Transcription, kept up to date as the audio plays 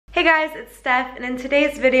Hey guys, it's Steph, and in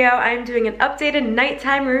today's video, I'm doing an updated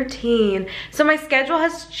nighttime routine. So my schedule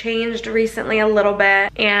has changed recently a little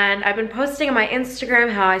bit, and I've been posting on my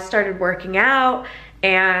Instagram how I started working out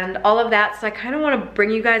and all of that, so I kind of want to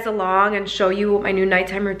bring you guys along and show you what my new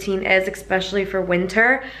nighttime routine is, especially for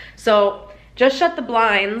winter. So just shut the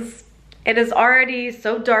blinds. It is already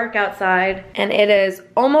so dark outside, and it is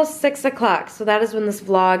almost 6 o'clock, so that is when this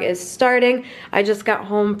vlog is starting. I just got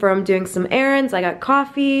home from doing some errands. I got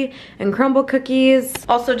coffee and crumble cookies.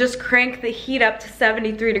 Also just cranked the heat up to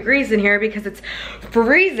 73 degrees in here because it's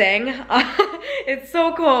freezing. It's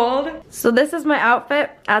so cold. So this is my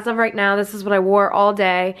outfit as of right now. This is what I wore all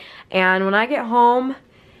day, and when I get home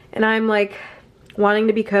and I'm like wanting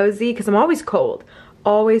to be cozy, because I'm always cold.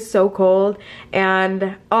 Always so cold,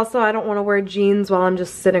 and also I don't want to wear jeans while I'm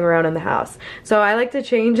just sitting around in the house, so I like to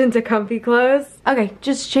change into comfy clothes. Okay,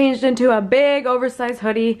 just changed into a big oversized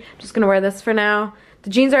hoodie. I'm just gonna wear this for now. The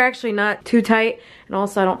jeans are actually not too tight, and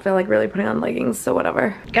also I don't feel like really putting on leggings, so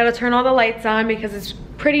whatever. Gotta turn all the lights on because it's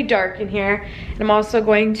pretty dark in here, and I'm also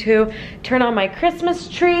going to turn on my Christmas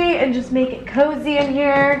tree and just make it cozy in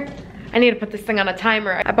here. I need to put this thing on a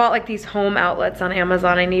timer. I bought like these home outlets on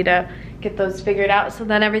Amazon. I need to get those figured out so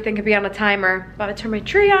then everything could be on a timer. About to turn my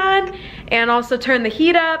tree on and also turn the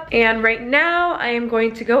heat up. And right now I am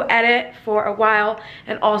going to go edit for a while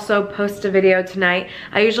and also post a video tonight.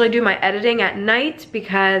 I usually do my editing at night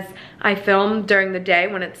because I film during the day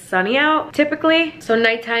when it's sunny out typically. So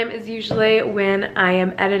nighttime is usually when I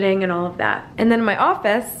am editing and all of that. And then in my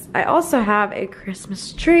office, I also have a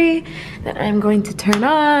Christmas tree that I'm going to turn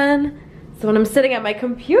on. So when I'm sitting at my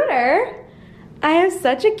computer, I have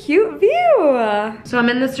such a cute view. So I'm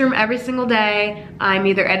in this room every single day. I'm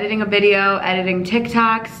either editing a video, editing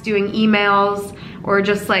TikToks, doing emails, or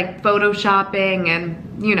just like photoshopping,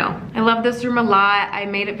 and you know. I love this room a lot. I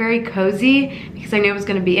made it very cozy because I knew I was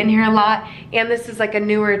gonna be in here a lot. And this is like a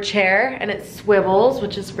newer chair and it swivels,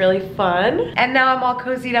 which is really fun. And now I'm all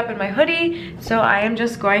cozied up in my hoodie, so I am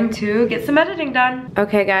just going to get some editing done.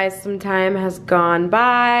 Okay guys, some time has gone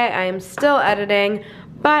by. I am still editing,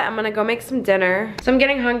 but I'm gonna go make some dinner. So I'm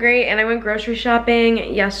getting hungry, and I went grocery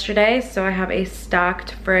shopping yesterday, so I have a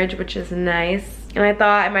stocked fridge, which is nice. And I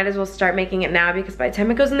thought I might as well start making it now because by the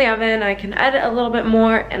time it goes in the oven, I can edit a little bit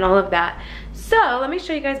more and all of that. So let me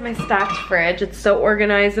show you guys my stocked fridge. It's so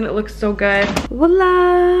organized and it looks so good.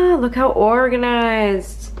 Voila, look how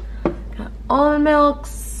organized. Got almond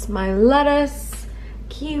milks, my lettuce,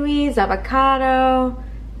 kiwis, avocado,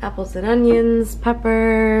 apples and onions,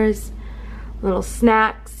 peppers, little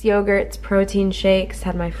snacks, yogurts, protein shakes.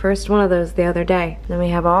 Had my first one of those the other day. Then we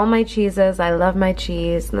have all my cheeses. I love my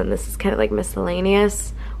cheese. And then this is kind of like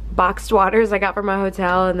miscellaneous. Boxed waters I got from my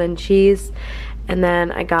hotel, and then cheese. And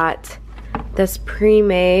then I got this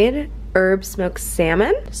pre-made herb smoked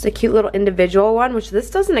salmon. Just a cute little individual one, which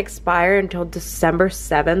this doesn't expire until December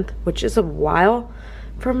 7th, which is a while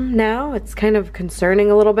from now. It's kind of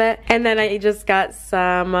concerning a little bit. And then I just got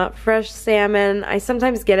some fresh salmon. I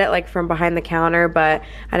sometimes get it like from behind the counter, but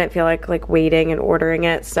I didn't feel like waiting and ordering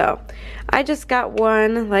it, so I just got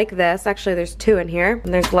one like this. Actually, there's two in here,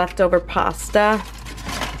 and there's leftover pasta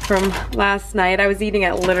from last night. I was eating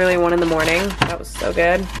at literally 1 in the morning. That was so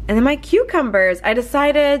good. And then my cucumbers. I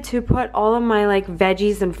decided to put all of my like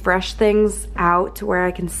veggies and fresh things out to where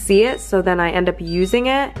I can see it, so then I end up using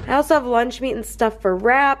it. I also have lunch meat and stuff for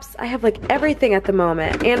wraps. I have like everything at the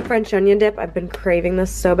moment. And French onion dip. I've been craving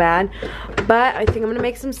this so bad. But I think I'm gonna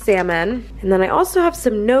make some salmon. And then I also have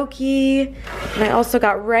some gnocchi. And I also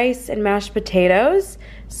got rice and mashed potatoes.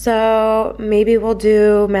 So maybe we'll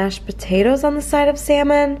do mashed potatoes on the side of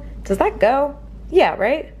salmon. Does that go? Yeah,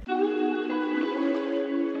 right?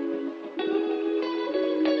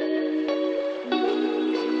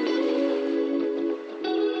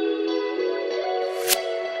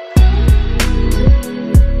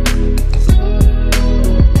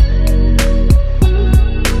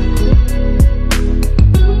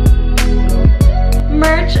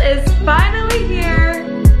 Merch is finally here.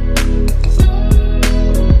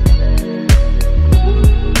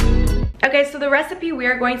 Okay, so the recipe we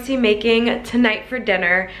are going to be making tonight for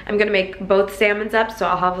dinner, I'm gonna make both salmons up, so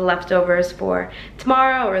I'll have leftovers for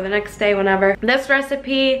tomorrow or the next day, whenever. This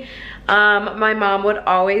recipe, my mom would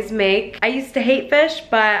always make. I used to hate fish,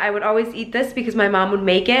 but I would always eat this because my mom would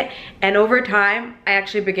make it, and over time, I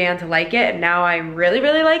actually began to like it, and now I really,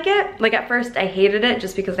 really like it. Like at first, I hated it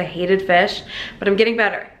just because I hated fish, but I'm getting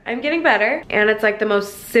better. I'm getting better, and it's like the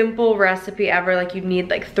most simple recipe ever. Like you need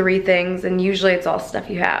like 3 things, and usually it's all stuff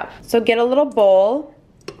you have. So get a little bowl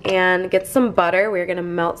and get some butter. We're gonna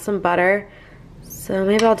melt some butter. So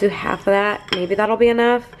maybe I'll do half of that. Maybe that'll be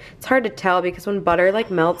enough. It's hard to tell because when butter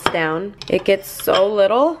like melts down, it gets so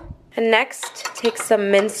little. And next, take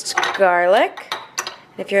some minced garlic.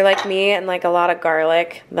 If you're like me and like a lot of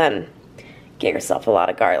garlic, then get yourself a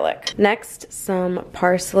lot of garlic. Next, some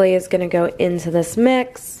parsley is gonna go into this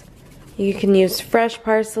mix. You can use fresh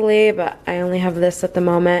parsley, but I only have this at the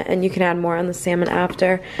moment, and you can add more on the salmon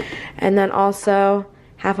after. And then also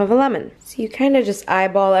half of a lemon. So you kind of just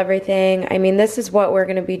eyeball everything. I mean, this is what we're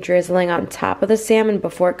gonna be drizzling on top of the salmon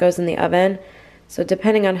before it goes in the oven. So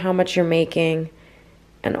depending on how much you're making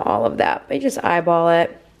and all of that, but you just eyeball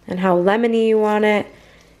it and how lemony you want it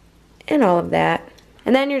and all of that.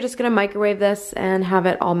 And then you're just gonna microwave this and have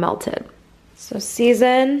it all melted. So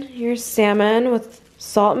season your salmon with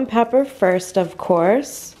salt and pepper first, of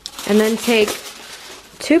course. And then take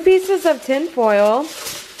 2 pieces of tin foil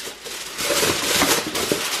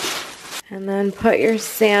and then put your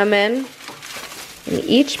salmon in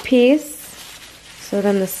each piece. So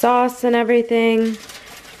then the sauce and everything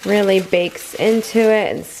really bakes into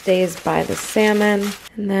it and stays by the salmon.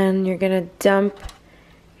 And then you're gonna dump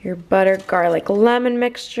your butter, garlic, lemon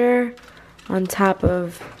mixture on top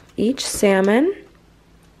of each salmon.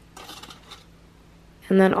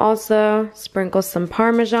 And then also sprinkle some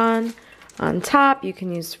Parmesan on top. You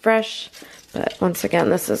can use fresh, but once again,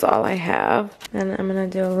 this is all I have. And I'm gonna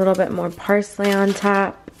do a little bit more parsley on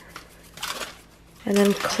top. And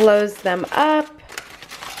then close them up.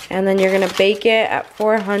 And then you're gonna bake it at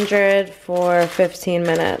 400 for 15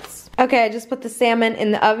 minutes. Okay, I just put the salmon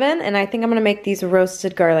in the oven, and I think I'm gonna make these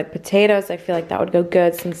roasted garlic potatoes. I feel like that would go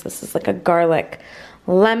good since this is like a garlic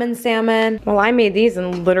lemon salmon. Well, I made these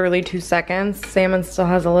in literally 2 seconds. Salmon still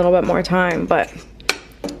has a little bit more time, but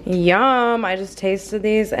yum. I just tasted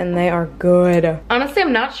these and they are good. Honestly,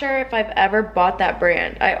 I'm not sure if I've ever bought that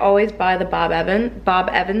brand. I always buy the Bob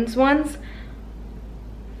Evans ones.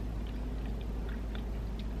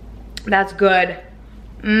 That's good.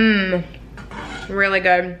 Mmm, really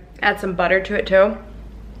good. Add some butter to it too.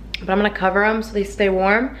 But I'm gonna cover them so they stay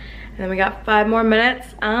warm. And then we got 5 more minutes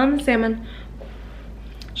on the salmon.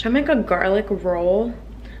 Should I make a garlic roll?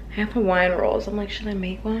 I have Hawaiian rolls. I'm like, should I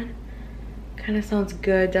make one? Kind of sounds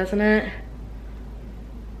good, doesn't it?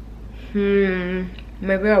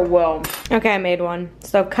 Maybe I will. Okay, I made one.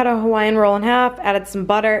 So cut a Hawaiian roll in half, added some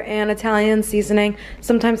butter and Italian seasoning.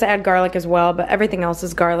 Sometimes I add garlic as well, but everything else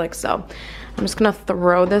is garlic. So I'm just gonna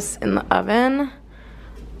throw this in the oven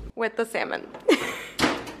with the salmon.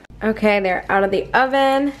 Okay, they're out of the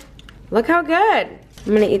oven. Look how good.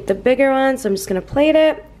 I'm gonna eat the bigger one, so I'm just gonna plate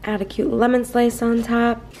it, add a cute lemon slice on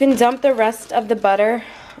top. You can dump the rest of the butter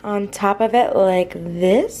on top of it like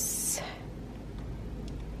this.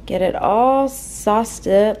 Get it all sauced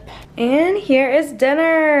up. And here is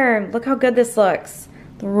dinner. Look how good this looks.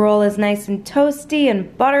 The roll is nice and toasty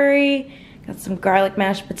and buttery. Got some garlic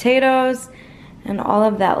mashed potatoes and all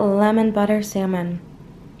of that lemon butter salmon.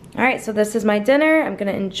 All right, so this is my dinner. I'm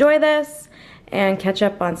gonna enjoy this and catch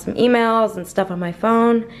up on some emails and stuff on my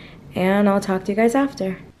phone, and I'll talk to you guys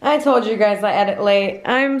after. I told you guys I edit late.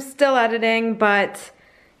 I'm still editing, but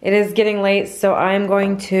it is getting late, so I'm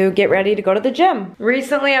going to get ready to go to the gym.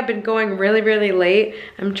 Recently, I've been going really, really late.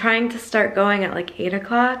 I'm trying to start going at like 8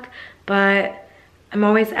 o'clock, but I'm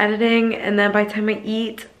always editing, and then by the time I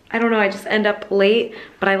eat, I don't know, I just end up late,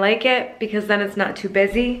 but I like it because then it's not too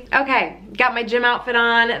busy. Okay, got my gym outfit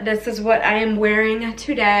on. This is what I am wearing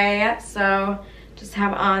today. So just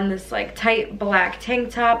have on this like tight black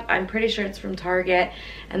tank top. I'm pretty sure it's from Target.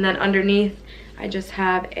 And then underneath, I just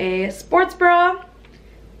have a sports bra.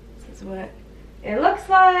 This is what it looks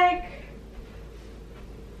like.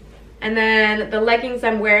 And then the leggings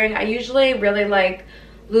I'm wearing, I usually really like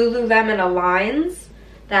Lululemon Aligns.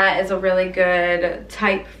 That is a really good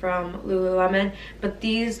type from Lululemon. But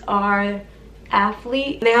these are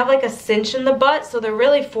athlete. They have like a cinch in the butt, so they're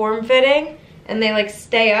really form-fitting. And they like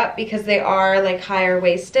stay up because they are like higher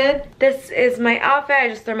waisted. This is my outfit. I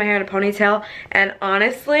just throw my hair in a ponytail. And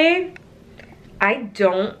honestly, I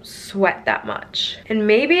don't sweat that much. And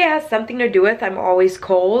maybe it has something to do with I'm always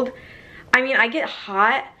cold. I mean, I get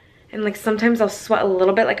hot and like sometimes I'll sweat a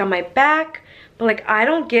little bit like on my back. But like I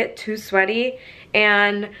don't get too sweaty.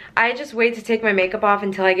 And I just wait to take my makeup off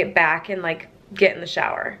until I get back and like get in the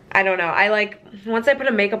shower. I don't know, I like, once I put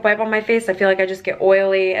a makeup wipe on my face, I feel like I just get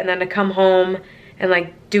oily, and then to come home and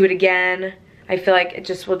like do it again, I feel like it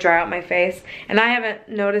just will dry out my face. And I haven't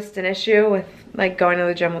noticed an issue with like going to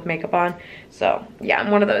the gym with makeup on. So yeah,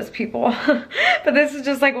 I'm one of those people. But this is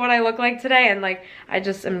just like what I look like today, and like I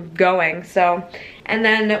just am going. So, and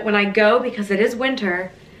then when I go, because it is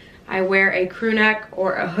winter, I wear a crew neck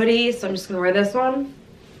or a hoodie, so I'm just gonna wear this one.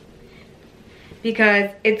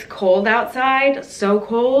 because it's cold outside, so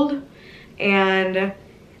cold. And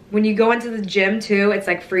when you go into the gym too, it's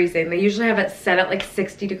like freezing. They usually have it set at like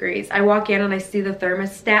 60 degrees. I walk in and I see the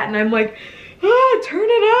thermostat and I'm like, ah, turn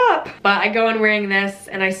it up. But I go in wearing this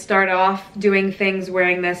and I start off doing things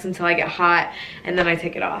wearing this until I get hot and then I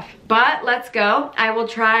take it off. But let's go. I will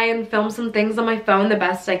try and film some things on my phone the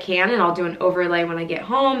best I can, and I'll do an overlay when I get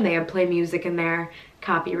home. They play music in there,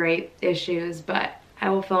 copyright issues, but I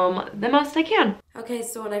will film the most I can. Okay,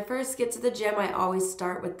 so when I first get to the gym, I always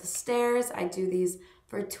start with the stairs. I do these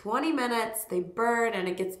for 20 minutes. They burn and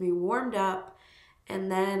it gets me warmed up.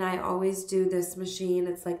 And then I always do this machine.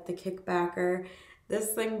 It's like the kickbacker.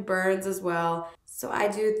 This thing burns as well. So I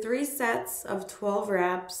do 3 sets of 12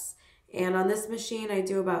 reps. And on this machine, I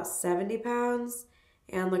do about 70 pounds.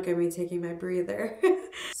 And look at me taking my breather.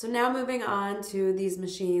 So now moving on to these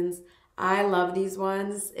machines. I love these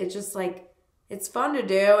ones. It's just like, it's fun to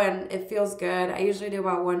do and it feels good. I usually do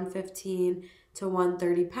about 115 to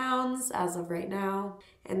 130 pounds as of right now.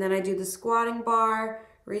 And then I do the squatting bar.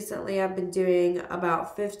 Recently I've been doing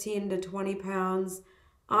about 15 to 20 pounds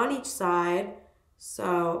on each side.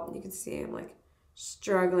 So you can see I'm like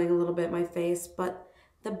struggling a little bit in my face, but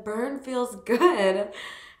the burn feels good.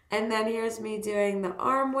 And then here's me doing the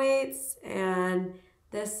arm weights, and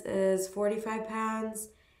this is 45 pounds.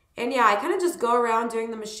 And yeah, I kind of just go around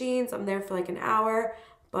doing the machines. I'm there for like an hour,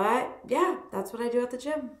 but yeah, that's what I do at the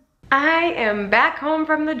gym. I am back home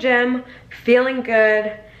from the gym, feeling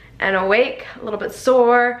good and awake, a little bit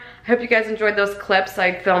sore. I hope you guys enjoyed those clips.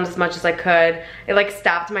 I filmed as much as I could. It like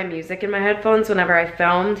stopped my music in my headphones whenever I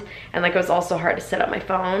filmed, and like it was also hard to set up my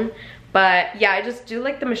phone. But yeah, I just do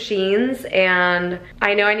like the machines, and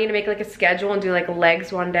I know I need to make like a schedule and do like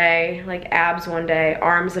legs one day, like abs one day,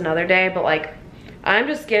 arms another day, but like I'm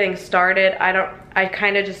just getting started. I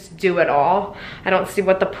kind of just do it all. I don't see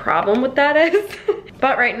what the problem with that is.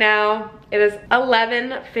 But right now, it is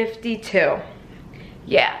 11:52.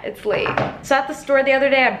 Yeah, it's late. So at the store the other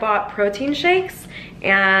day, I bought protein shakes,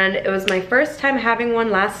 and it was my first time having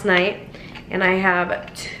one last night. And I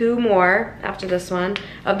have 2 more after this one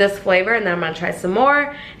of this flavor, and then I'm gonna try some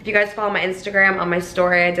more. If you guys follow my Instagram, on my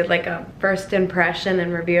story, I did like a first impression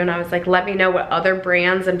and review, and I was like, let me know what other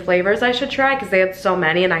brands and flavors I should try, because they had so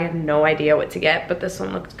many and I had no idea what to get, but this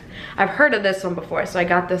one looked, I've heard of this one before, so I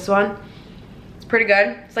got this one. It's pretty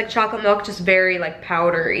good. It's like chocolate milk, just very like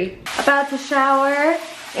powdery. About to shower,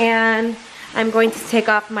 and I'm going to take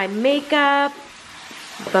off my makeup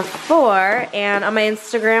before, and on my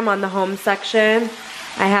Instagram on the home section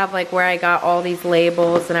I have like where I got all these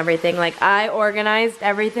labels and everything. Like I organized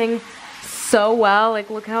everything so well,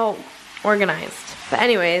 like look how organized. But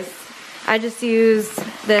anyways, I just use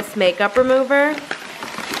this makeup remover.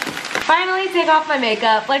 Finally take off my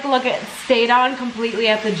makeup. Like look, it stayed on completely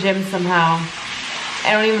at the gym somehow.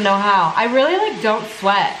 I don't even know how. I really like don't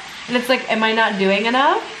sweat, and it's like, am I not doing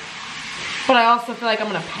enough? But I also feel like I'm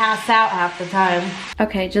gonna pass out half the time.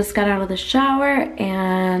 Okay, just got out of the shower,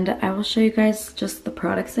 and I will show you guys just the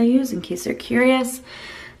products I use in case you're curious.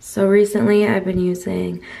 So recently I've been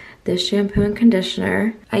using this shampoo and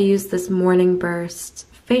conditioner. I use this Morning Burst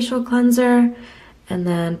facial cleanser, and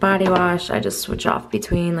then body wash. I just switch off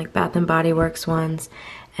between like Bath and Body Works ones.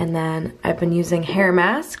 And then I've been using hair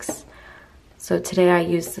masks. So today I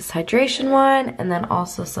use this hydration one, and then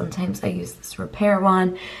also sometimes I use this repair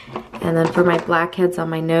one. And then for my blackheads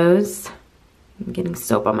on my nose, I'm getting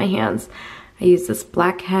soap on my hands, I use this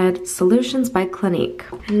Blackhead Solutions by Clinique.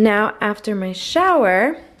 And now after my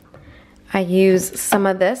shower, I use some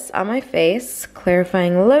of this on my face,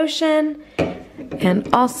 clarifying lotion. And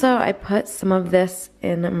also I put some of this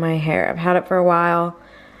in my hair. I've had it for a while.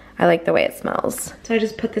 I like the way it smells. So I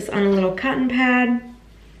just put this on a little cotton pad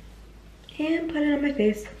and put it on my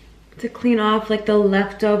face to clean off like the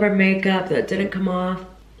leftover makeup that didn't come off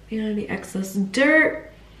and any excess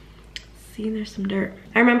dirt. See, there's some dirt.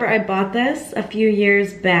 I remember I bought this a few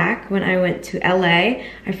years back when I went to LA.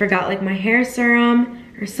 I forgot like my hair serum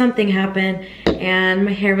or something happened, and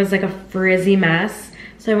my hair was like a frizzy mess.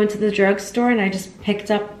 So I went to the drugstore and I just picked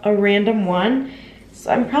up a random one. So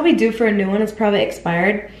I'm probably due for a new one. It's probably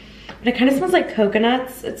expired, but it kind of smells like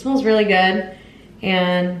coconuts. It smells really good,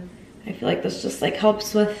 and I feel like this just like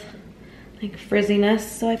helps with like frizziness,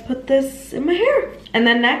 so I put this in my hair. And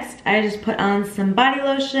then next, I just put on some body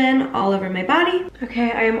lotion all over my body.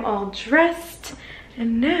 Okay, I am all dressed,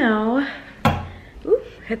 and now, ooh,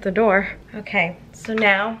 hit the door. Okay, so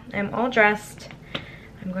now I'm all dressed.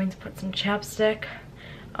 I'm going to put some chapstick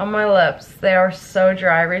on my lips. They are so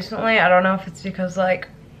dry recently. I don't know if it's because like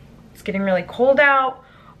it's getting really cold out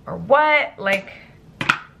or what. Like,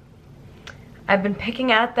 I've been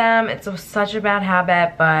picking at them. It's such a bad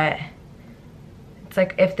habit, but it's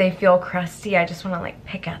like if they feel crusty, I just want to like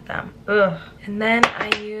pick at them. Ugh. And then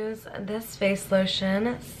I use this face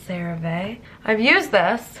lotion, CeraVe. I've used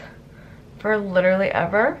this for literally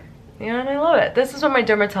ever, and I love it. This is what my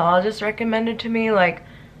dermatologist recommended to me like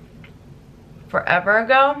forever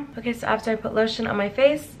ago. Okay, so after I put lotion on my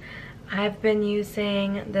face, I've been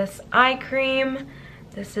using this eye cream.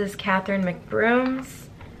 This is Catherine McBroom's,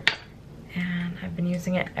 and I've been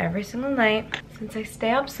using it every single night. Since I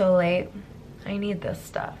stay up so late, I need this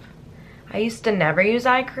stuff. I used to never use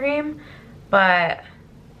eye cream, but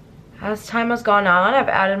as time has gone on, I've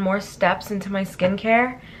added more steps into my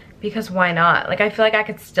skincare because why not? Like, I feel like I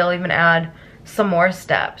could still even add some more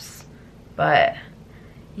steps, but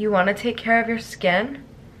you want to take care of your skin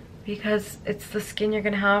because it's the skin you're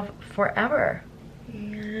gonna have forever.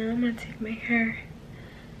 And I'm gonna take my hair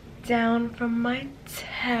down from my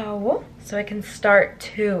towel so I can start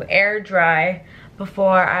to air dry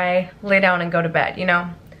before I lay down and go to bed, you know?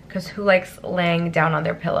 Because who likes laying down on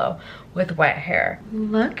their pillow with wet hair?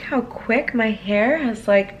 Look how quick my hair has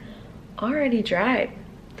like already dried.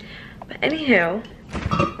 But anywho,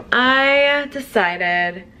 I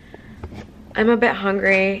decided I'm a bit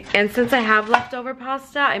hungry, and since I have leftover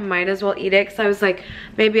pasta, I might as well eat it, because I was like,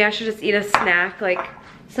 maybe I should just eat a snack, like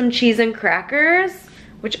some cheese and crackers,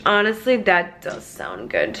 which honestly, that does sound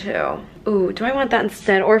good too. Ooh, do I want that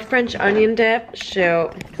instead? Or French onion dip?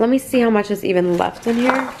 Shoot. Let me see how much is even left in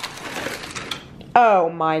here. Oh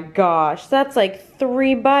my gosh, that's like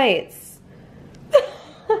 3 bites.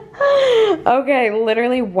 Okay,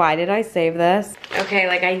 literally, why did I save this? Okay,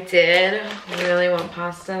 like I did really want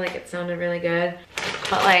pasta, like it sounded really good,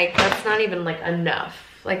 but like that's not even like enough.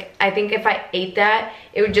 Like I think if I ate that,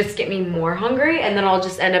 it would just get me more hungry, and then I'll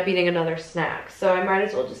just end up eating another snack. So I might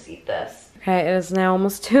as well just eat this. Okay, it is now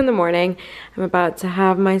almost 2 in the morning. I'm about to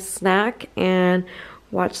have my snack and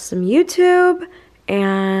watch some YouTube,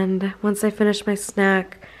 and once I finish my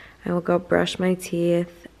snack, I will go brush my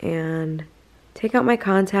teeth and take out my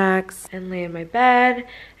contacts and lay in my bed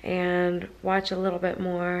and watch a little bit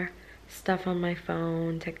more stuff on my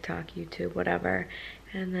phone, TikTok, YouTube, whatever,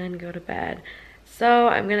 and then go to bed. So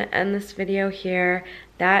I'm gonna end this video here.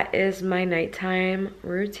 That is my nighttime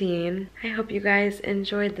routine. I hope you guys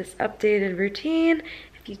enjoyed this updated routine.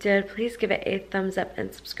 If you did, please give it a thumbs up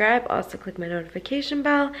and subscribe. Also click my notification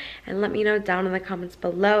bell and let me know down in the comments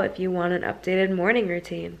below if you want an updated morning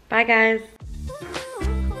routine. Bye guys.